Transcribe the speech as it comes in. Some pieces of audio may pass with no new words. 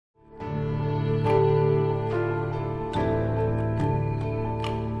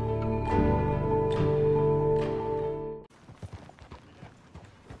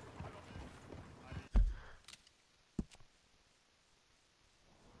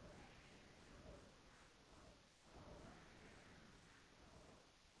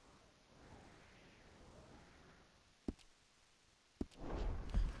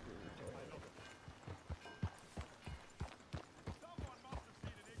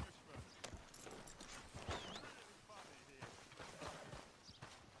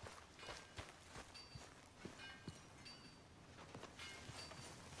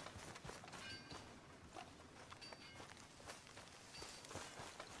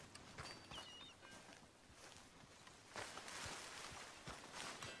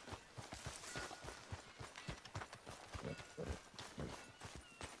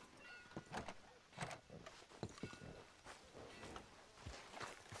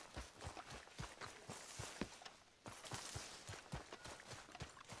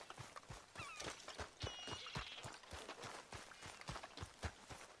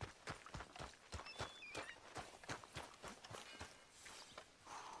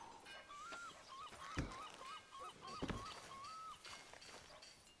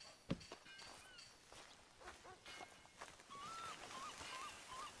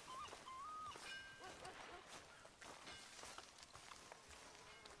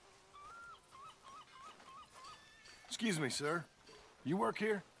Excuse me, sir. You work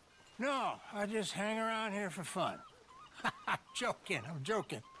here? No, I just hang around here for fun. I'm joking.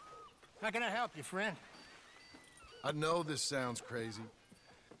 How can I help you, friend? I know this sounds crazy.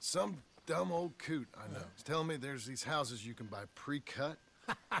 Some dumb old coot I know is telling me there's these houses you can buy pre-cut.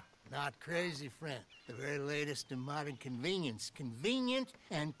 Not crazy, friend. The very latest in modern convenience. Convenient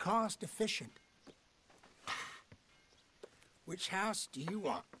and cost-efficient. Which house do you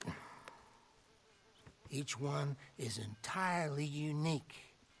want? Each one is entirely unique,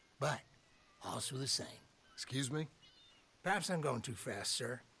 but also the same. Excuse me? Perhaps I'm going too fast,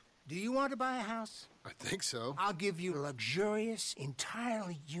 sir. Do you want to buy a house? I think so. I'll give you a luxurious,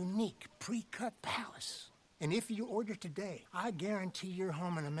 entirely unique pre-cut palace. And if you order today, I guarantee you're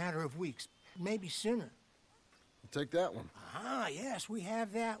home in a matter of weeks, maybe sooner. I'll take that one. Ah, yes, we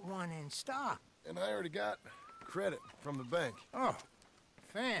have that one in stock. And I already got credit from the bank. Oh,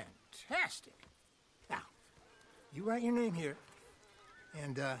 fantastic. Now, you write your name here,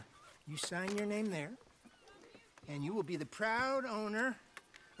 and you sign your name there, and you will be the proud owner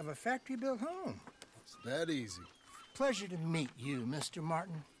of a factory-built home. It's that easy. Pleasure to meet you, Mr.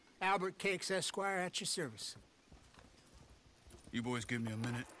 Martin. Albert Cakes, Esquire, at your service. You boys give me a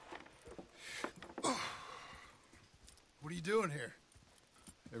minute. What are you doing here?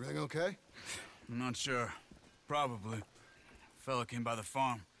 Everything okay? I'm not sure. Probably. Fella came by the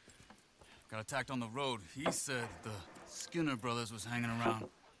farm. Got attacked on the road. He said the Skinner brothers was hanging around.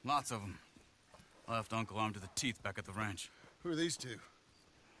 Lots of them. I left Uncle armed to the teeth back at the ranch. Who are these two?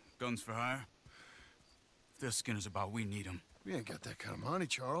 Guns for hire. If there's Skinner's about, we need them. We ain't got that kind of money,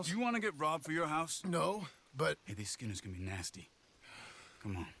 Charles. You want to get robbed for your house? No, but... Hey, these Skinners can be nasty.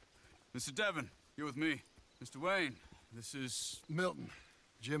 Come on. Mr. Devon, you're with me. Mr. Wayne, this is... Milton.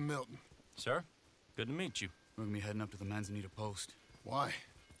 Jim Milton. Sir, good to meet you. We're gonna be heading up to the Manzanita post. Why?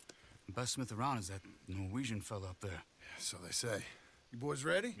 The best smith around is that Norwegian fella up there. So they say. You boys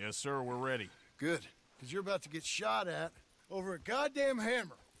ready? Yes, sir, we're ready. Good. Because you're about to get shot at over a goddamn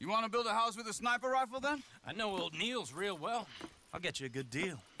hammer. You want to build a house with a sniper rifle, then? I know old Neil's real well. I'll get you a good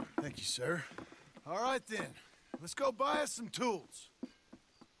deal. Thank you, sir. All right, then. Let's go buy us some tools.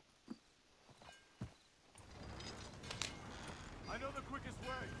 I know the quickest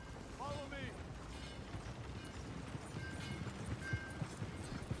way. Follow me.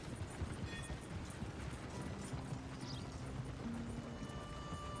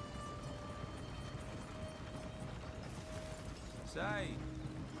 Say,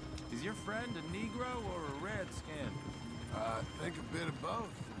 is your friend a Negro or a Redskin? I think a bit of both,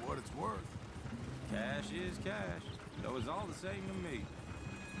 for what it's worth. Cash is cash, though it's all the same to me.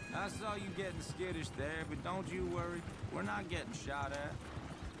 I saw you getting skittish there, but don't you worry. We're not getting shot at.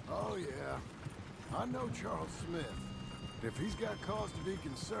 Oh, yeah. I know Charles Smith. If he's got cause to be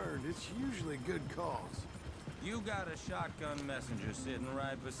concerned, it's usually a good cause. You got a shotgun messenger sitting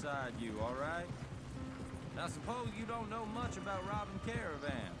right beside you, all right? Now suppose you don't know much about robbing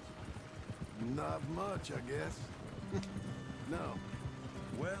caravans. Not much, I guess. No.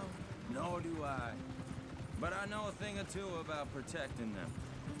 Well, nor do I. But I know a thing or two about protecting them.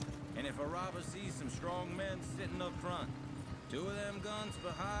 And if a robber sees some strong men sitting up front, 2 of them guns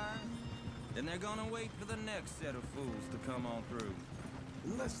for hire, then they're gonna wait for the next set of fools to come on through.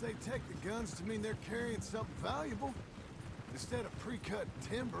 Unless they take the guns to mean they're carrying something valuable. Instead of pre-cut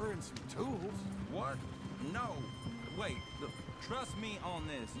timber and some tools. What? No. Wait, look, trust me on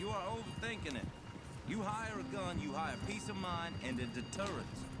this. You are overthinking it. You hire a gun, you hire peace of mind and a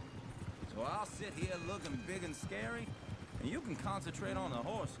deterrence. So I'll sit here looking big and scary, and you can concentrate on the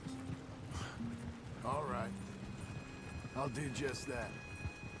horses. All right. I'll do just that.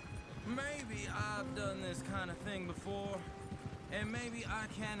 Maybe I've done this kind of thing before, and maybe I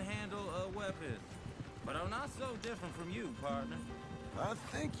can handle a weapon. But I'm not so different from you, partner. I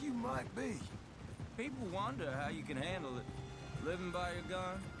think you might be. People wonder how you can handle it, living by your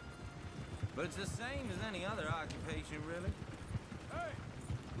gun. But it's the same as any other occupation, really. Hey,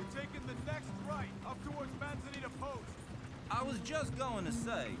 we're taking the next right, up towards Manzanita Post. I was just going to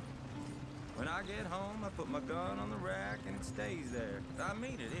say, when I get home, I put my gun on the rack and it stays there. I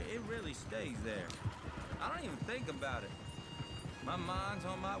mean it, it really stays there. I don't even think about it. My mind's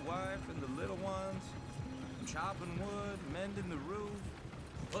on my wife and the little ones. I'm chopping wood, mending the roof,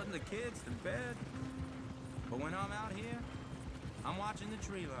 putting the kids to bed. But when I'm out here, I'm watching the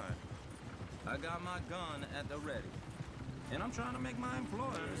tree line. I got my gun at the ready. And I'm trying to make my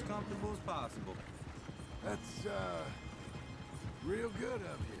employer as comfortable as possible. That's, real good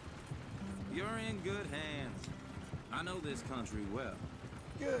of you. You're in good hands. I know this country well.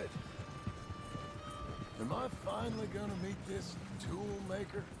 Good. Am I finally gonna meet this tool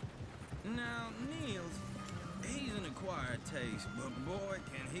maker? Now, Niels, He's an acquired taste, but boy,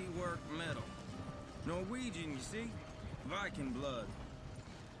 can he work metal. Norwegian, you see? Viking blood.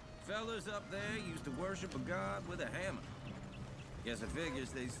 Fellas up there used to worship a god with a hammer. Guess I figures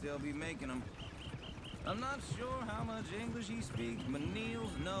they'd still be making them. I'm not sure how much English he speaks, but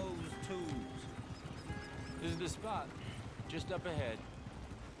Niels knows tools. This is the spot. Just up ahead.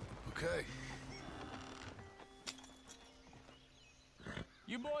 Okay.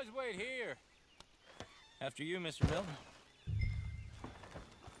 You boys wait here. After you, Mr. Milton.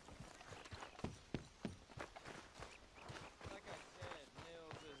 Like I said,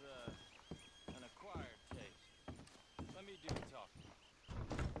 Niels is an acquired taste. Let me do the talking.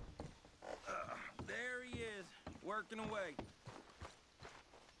 There he is, working away.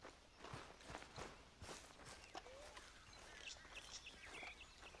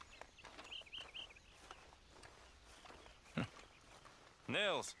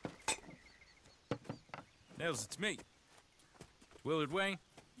 Nils. Nils, it's me. Willard Wayne.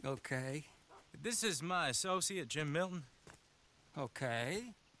 Okay. This is my associate, Jim Milton.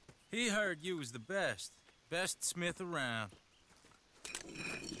 Okay. He heard you was the best. Best smith around.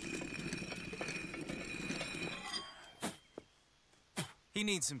 He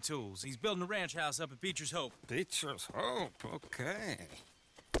needs some tools. He's building a ranch house up at Beecher's Hope. Beecher's Hope, okay.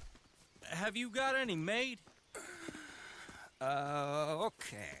 Have you got any made?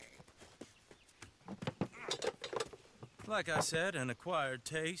 Okay. Like I said, an acquired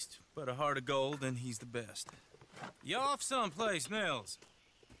taste, but a heart of gold, and he's the best. You off someplace, Nils?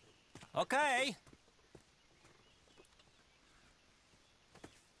 Okay.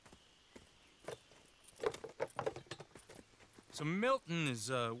 So Milton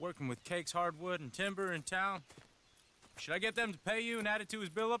is working with Cake's Hardwood and Timber in town. Should I get them to pay you and add it to his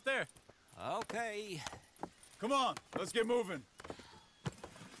bill up there? Okay. Come on, let's get moving.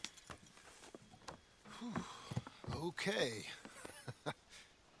 Okay.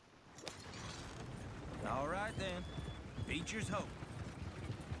 All right then, Beecher's Hope.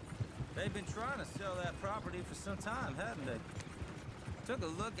 They've been trying to sell that property for some time, haven't they? Took a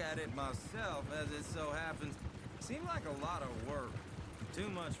look at it myself, as it so happens. Seemed like a lot of work. Too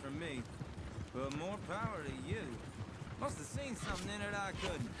much for me. But more power to you. Must have seen something in it I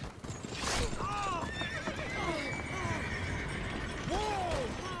couldn't. Whoa!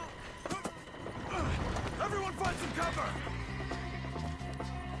 Everyone find some cover!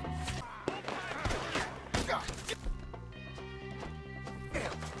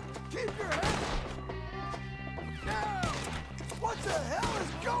 Keep your head down! What the hell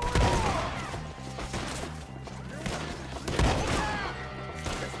is going on?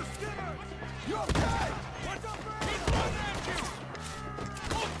 It's the Skinner! You okay? What's up, man? He's running at you!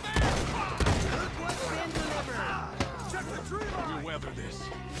 Look there! Look what's been delivered! Check the tree line! We'll weather this.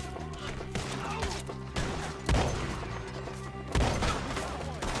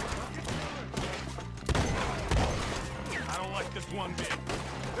 I don't like this one bit.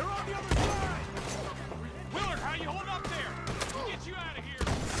 They're on the other side! Willard, how you holding up there? We'll get you out of here,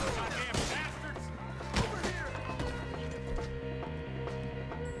 goddamn bastards! Over here! Hold on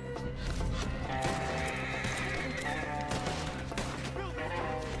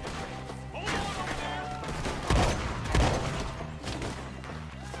over there!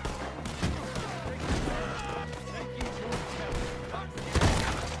 Thank you,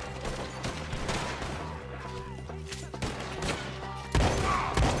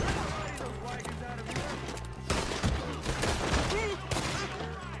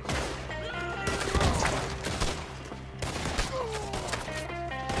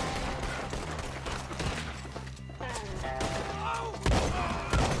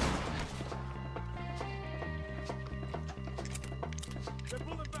 They're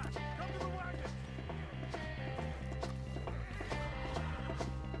pulling back! Come to the wagon!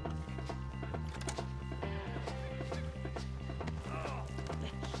 Oh,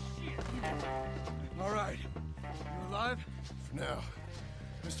 shit! All right. You alive? For now.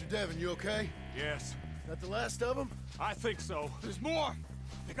 Mr. Devon, you okay? Yes, That the last of them? I think so. There's more!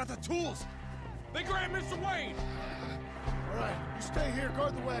 They got the tools! They grabbed Mr. Wayne! All right, you stay here,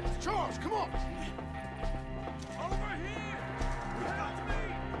 guard the wagon. Charles, come on! Over here! We got to be!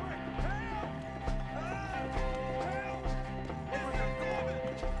 Quick! Help! Help! Mr. Corbin!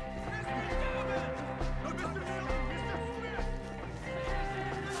 Mr. Corbin! No, Mr. Miller!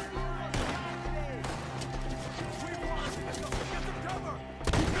 Mr. Smith! We want! Get some cover!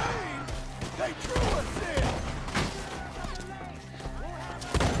 You mean they drew us in!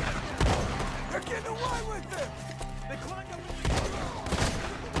 They're getting away with it! They climbed up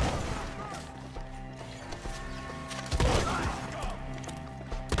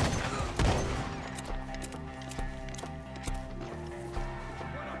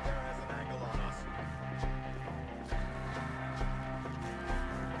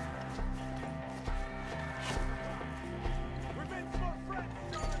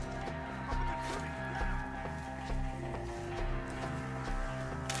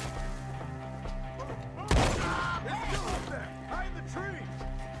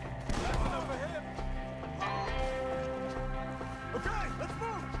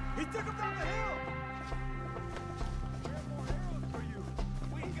took him down the hill! We have more arrows for you!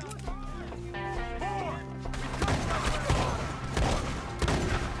 We got more!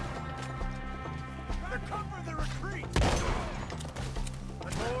 They're covering the retreat!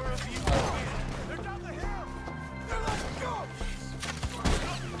 The more of you will win! They're down the hill! They're letting go!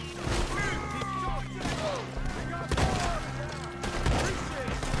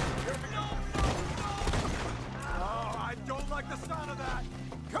 I don't like the sound of that!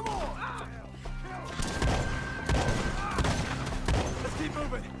 Come on! Let's keep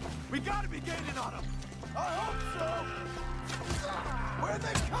moving! We gotta be gaining on them! I hope so! Where are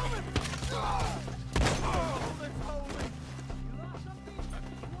they coming? Oh, that's holy! You lost something?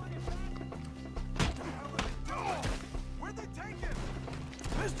 You want it back? What are they doing? Where'd they take him?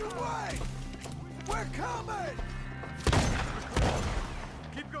 Mr. Wayne! We're coming!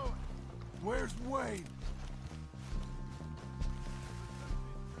 Keep going. Where's Wayne?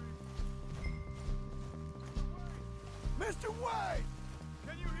 Mr. Wayne!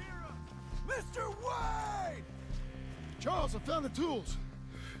 Can you hear us? Mr. Wayne! Charles, I found the tools.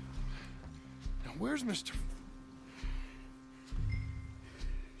 Now, where's Mr.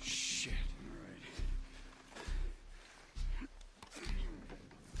 Shit.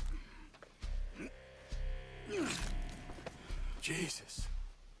 Jesus.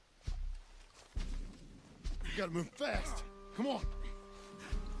 You gotta move fast. Come on.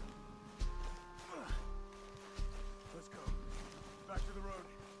 Let's go. Back to the road.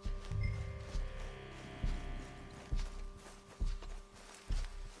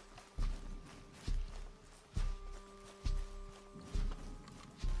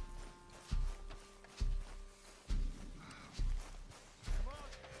 Come on.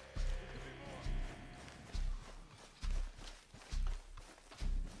 There could be more.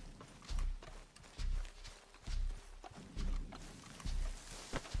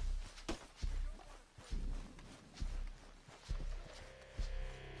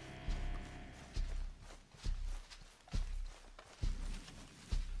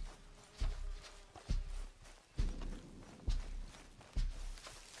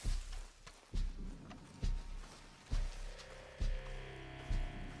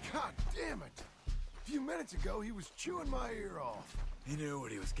 God damn it! A few minutes ago, he was chewing my ear off. He knew what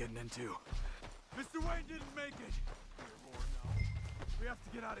he was getting into. Mr. Wayne didn't make it. We have to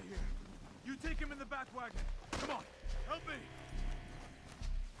get out of here. You take him in the back wagon. Come on, help me.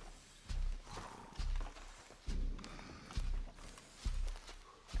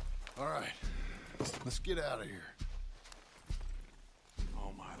 All right, let's get out of here.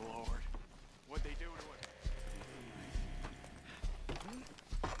 Oh my lord. What'd they do to him?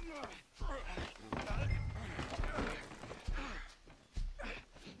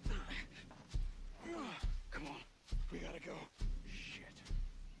 Come on, we gotta go. Shit.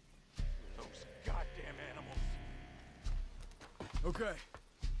 Those goddamn animals. Okay.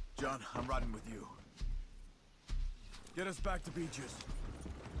 John, I'm riding with you. Get us back to Beaches.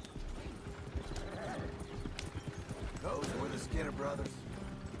 Those were the Skinner brothers.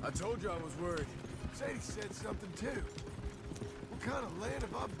 I told you I was worried. Sadie said something too. What kind of land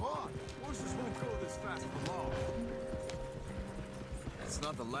have I bought? Horses won't go this fast for long. It's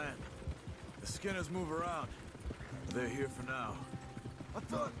not the land. The Skinners move around. They're here for now. I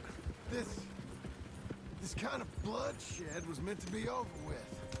thought this kind of bloodshed was meant to be over with.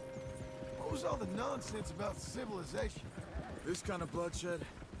 What was all the nonsense about civilization? This kind of bloodshed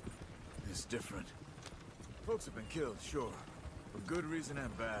is different. Folks have been killed, sure. For good reason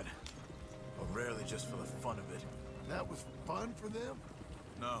and bad. But rarely just for the fun of it. That was fun for them?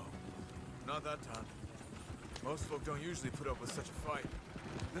 No. Not that time. Most folk don't usually put up with such a fight.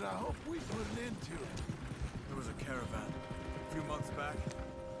 Then I hope we put an end to it. There was a caravan. A few months back.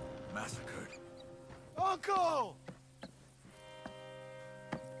 Massacred. Uncle!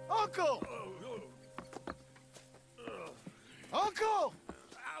 Uncle! Uncle!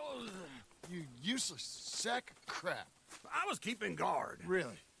 You useless sack of crap. I was keeping guard.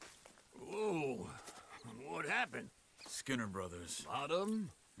 Really? Whoa. What happened? Skinner brothers. Lot of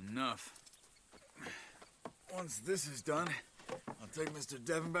them? Enough. Once this is done, I'll take Mr.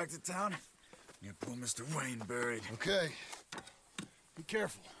 Devon back to town and get poor Mr. Wayne buried. Okay. Be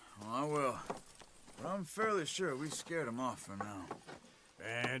careful. Oh, I will. But I'm fairly sure we scared him off for now.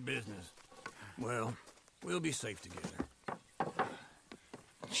 Bad business. Well, we'll be safe together.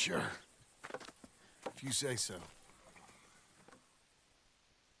 Sure. If you say so.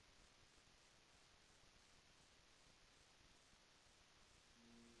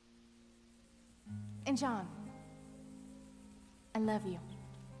 And John, I love you.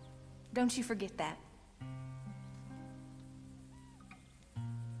 Don't you forget that.